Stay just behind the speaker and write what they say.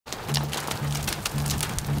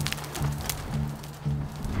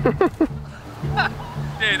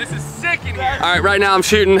Dude, this is sick in here. All right, right now I'm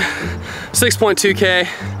shooting 6.2K,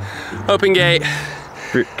 open gate,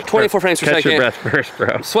 24 frames per second. Catch your breath first, bro.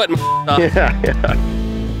 I'm sweating my off. Yeah.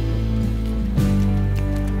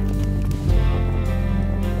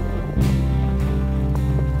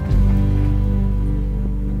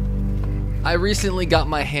 I recently got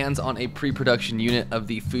my hands on a pre-production unit of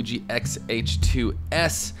the Fuji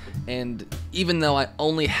X-H2S, and even though I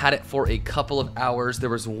only had it for a couple of hours, there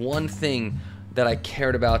was one thing that I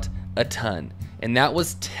cared about a ton, and that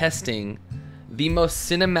was testing the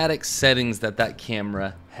most cinematic settings that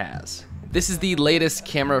camera has. This is the latest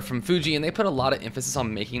camera from Fuji, and they put a lot of emphasis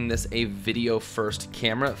on making this a video-first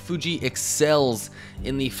camera. Fuji excels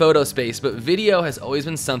in the photo space, but video has always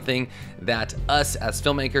been something that us as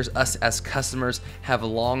filmmakers, us as customers, have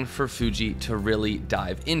longed for Fuji to really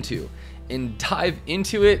dive into. And dive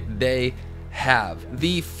into it, they have.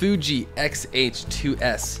 The Fuji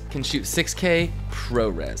X-H2S can shoot 6K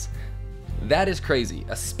ProRes. That is crazy,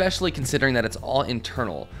 especially considering that it's all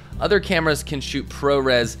internal. Other cameras can shoot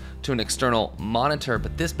ProRes to an external monitor,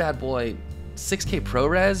 but this bad boy, 6K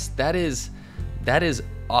ProRes, that is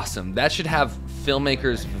awesome. That should have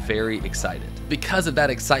filmmakers very excited. Because of that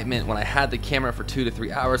excitement, when I had the camera for 2 to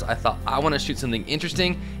 3 hours, I thought I want to shoot something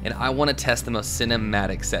interesting and I want to test the most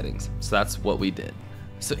cinematic settings. So that's what we did.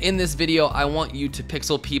 So in this video, I want you to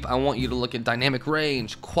pixel peep. I want you to look at dynamic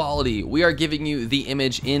range, quality. We are giving you the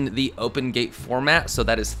image in the open gate format, so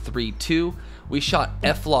that is 3:2. We shot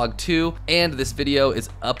f-log2, and this video is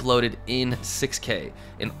uploaded in 6K.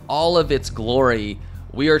 In all of its glory,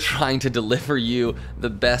 we are trying to deliver you the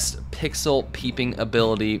best pixel peeping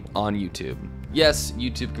ability on YouTube. Yes,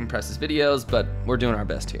 YouTube compresses videos, but we're doing our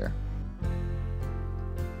best here.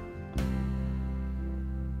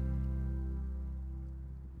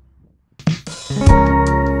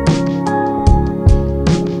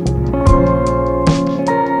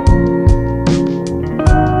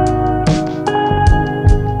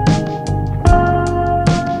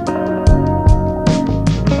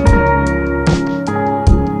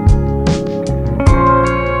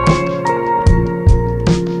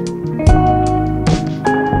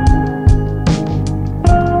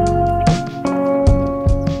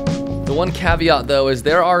 One caveat though is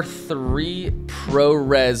there are 3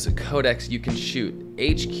 ProRes codecs you can shoot: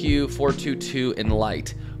 HQ, 422, and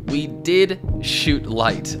Light. We did shoot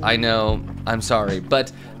Light, I know, I'm sorry,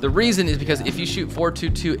 but the reason is because if you shoot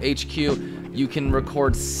 422 HQ, you can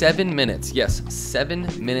record 7 minutes, yes, 7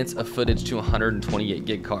 minutes of footage to 128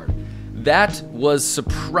 gig card. That was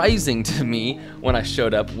surprising to me when I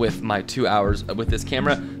showed up with my 2 hours with this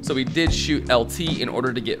camera. So we did shoot LT in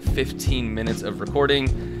order to get 15 minutes of recording,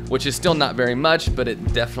 which is still not very much, but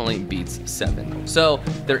it definitely beats 7. So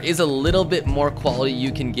there is a little bit more quality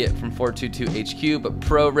you can get from 422 HQ, but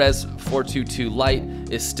ProRes 422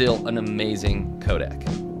 Lite is still an amazing codec.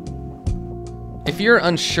 If you're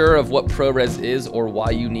unsure of what ProRes is or why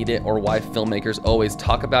you need it or why filmmakers always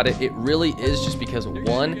talk about it, it really is just because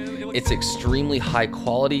 1, it's extremely high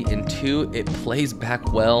quality, and 2, it plays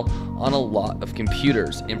back well on a lot of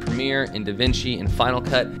computers. In Premiere, in DaVinci, in Final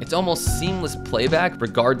Cut, it's almost seamless playback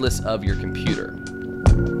regardless of your computer.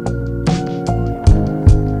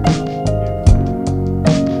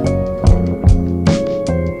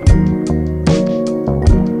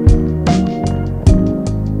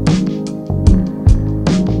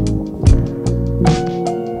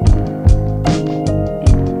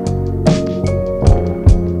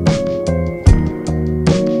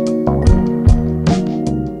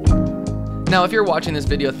 Now, if you're watching this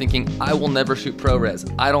video thinking, I will never shoot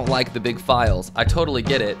ProRes, I don't like the big files, I totally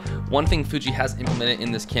get it. One thing Fuji has implemented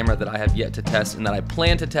in this camera that I have yet to test and that I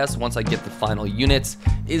plan to test once I get the final units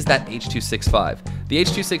is that H.265. The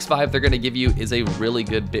H.265 they're gonna give you is a really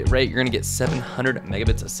good bit rate. You're gonna get 700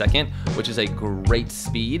 megabits a second, which is a great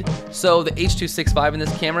speed. So the H.265 in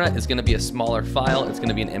this camera is gonna be a smaller file, it's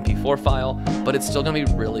gonna be an MP4 file, but it's still gonna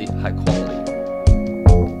be really high quality.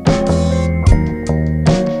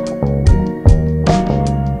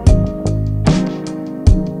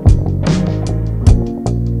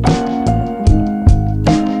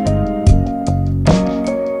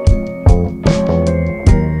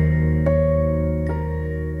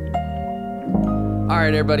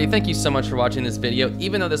 Alright everybody, thank you so much for watching this video.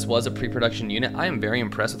 Even though this was a pre-production unit, I am very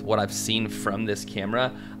impressed with what I've seen from this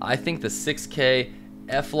camera. I think the 6K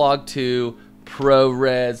f-log2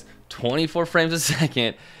 ProRes 24 frames a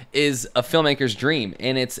second is a filmmaker's dream,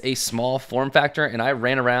 and it's a small form factor, and I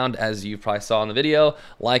ran around, as you probably saw in the video,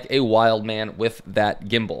 like a wild man with that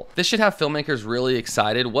gimbal. This should have filmmakers really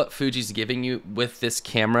excited. What Fuji's giving you with this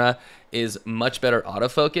camera is much better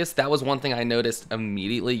autofocus. That was one thing I noticed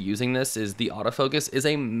immediately using this, is the autofocus is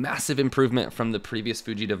a massive improvement from the previous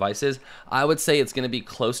Fuji devices. I would say it's gonna be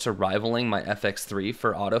close to rivaling my FX3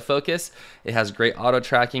 for autofocus. It has great auto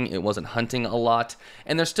tracking, it wasn't hunting a lot,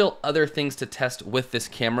 and there's still other things to test with this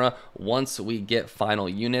camera once we get final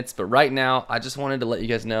units. But right now, I just wanted to let you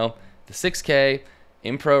guys know the 6K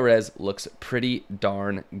in ProRes looks pretty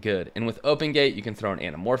darn good. And with open gate, you can throw an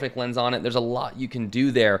anamorphic lens on it. There's a lot you can do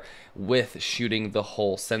there with shooting the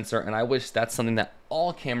whole sensor, and I wish that's something that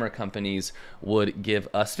all camera companies would give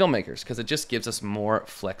us filmmakers, because it just gives us more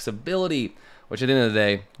flexibility, which at the end of the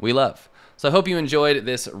day, we love. So I hope you enjoyed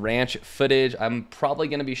this ranch footage. I'm probably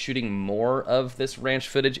gonna be shooting more of this ranch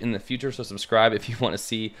footage in the future, so subscribe if you wanna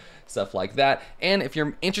see stuff like that. And if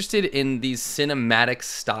you're interested in these cinematic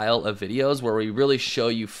style of videos where we really show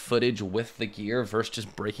you footage with the gear versus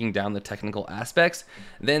just breaking down the technical aspects,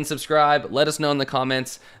 then subscribe, let us know in the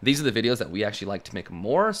comments. These are the videos that we actually like to make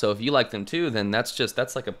more, so if you like them too, then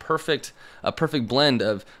that's like a perfect blend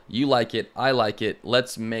of you like it, I like it,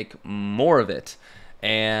 let's make more of it.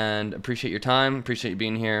 And appreciate your time, appreciate you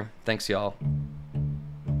being here. Thanks, y'all.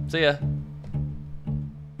 See ya.